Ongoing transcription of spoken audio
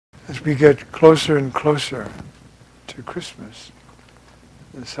as we get closer and closer to Christmas,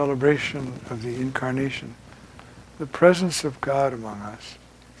 the celebration of the Incarnation, the presence of God among us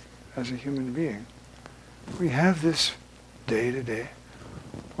as a human being, we have this day today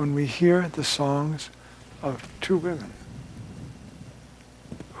when we hear the songs of two women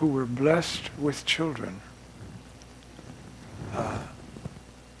who were blessed with children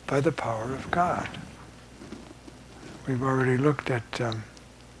by the power of God. We've already looked at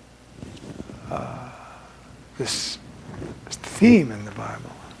this theme in the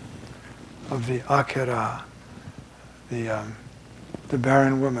Bible of the Akerah, the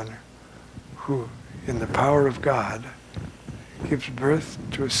barren woman who, in the power of God, gives birth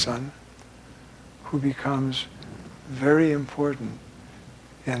to a son who becomes very important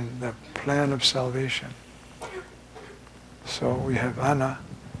in the plan of salvation. So we have Anna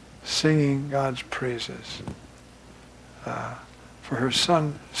singing God's praises for her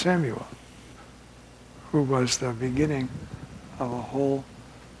son Samuel, who was the beginning of a whole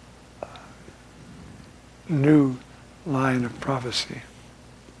new line of prophecy,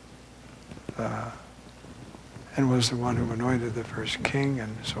 and was the one who anointed the first king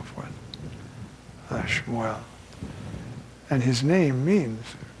and so forth, Shmuel. And his name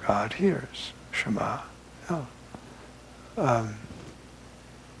means God hears, Shema El. And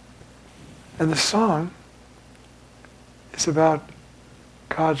the song is about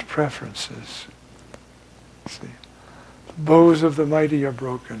God's preferences. See, the bows of the mighty are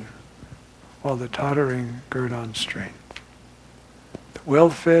broken, while the tottering gird on strength. The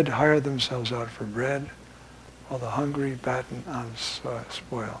well-fed hire themselves out for bread, while the hungry batten on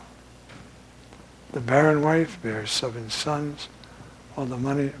spoil. The barren wife bears 7 sons, while the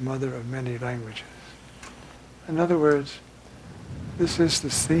mother of many languages. In other words, this is the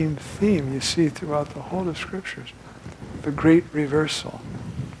same theme you see throughout the whole of Scriptures, the great reversal.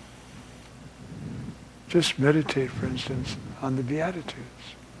 Just meditate, for instance, on the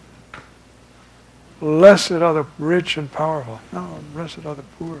Beatitudes. Blessed are the rich and powerful. No, blessed are the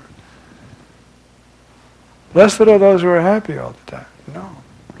poor. Blessed are those who are happy all the time. No,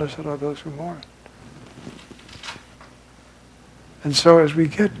 blessed are those who mourn. And so as we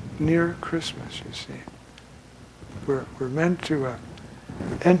get near Christmas, you see, we're meant to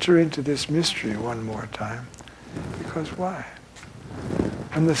enter into this mystery one more time. Because why?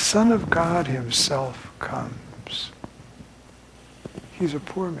 When the Son of God himself comes, he's a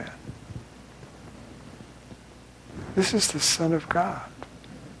poor man. This is the Son of God,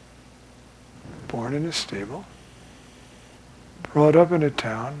 born in a stable, brought up in a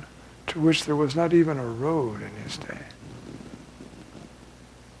town to which there was not even a road in his day.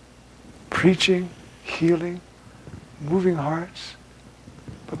 Preaching, healing, moving hearts,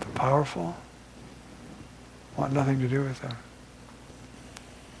 but the powerful want nothing to do with him.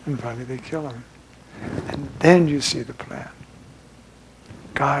 And finally they kill him. And then you see the plan.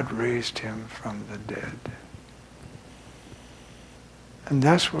 God raised him from the dead. And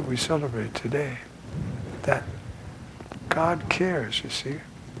that's what we celebrate today. That God cares, you see.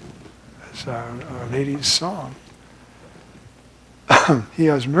 As Our Lady's song. He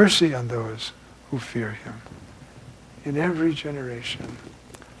has mercy on those who fear him. In every generation,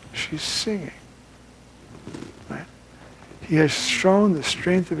 she's singing. Right? He has shown the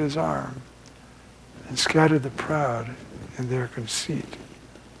strength of his arm and scattered the proud in their conceit.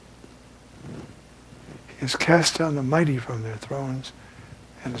 He has cast down the mighty from their thrones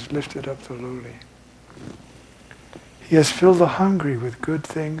and has lifted up the lowly. He has filled the hungry with good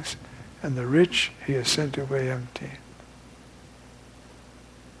things, and the rich he has sent away empty.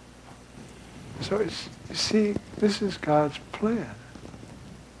 So you see, this is God's plan.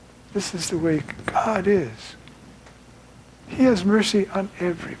 This is the way God is. He has mercy on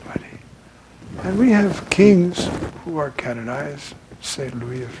everybody. And we have kings who are canonized, Saint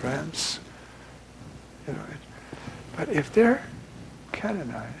Louis of France. You know, but if they're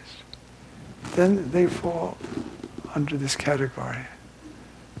canonized, then they fall under this category.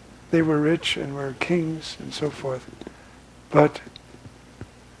 They were rich and were kings and so forth, but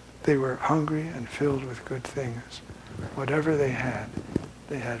they were hungry and filled with good things. Whatever they had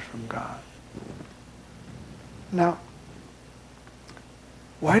from God. Now,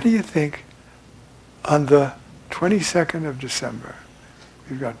 why do you think on the 22nd of December,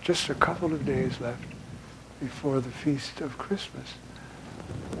 we've got just a couple of days left before the feast of Christmas,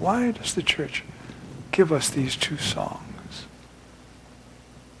 why does the Church give us these two songs?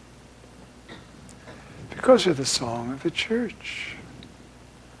 Because of the song of the Church.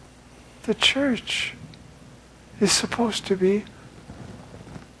 The Church is supposed to be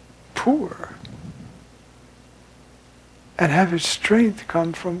poor and have its strength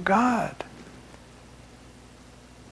come from God.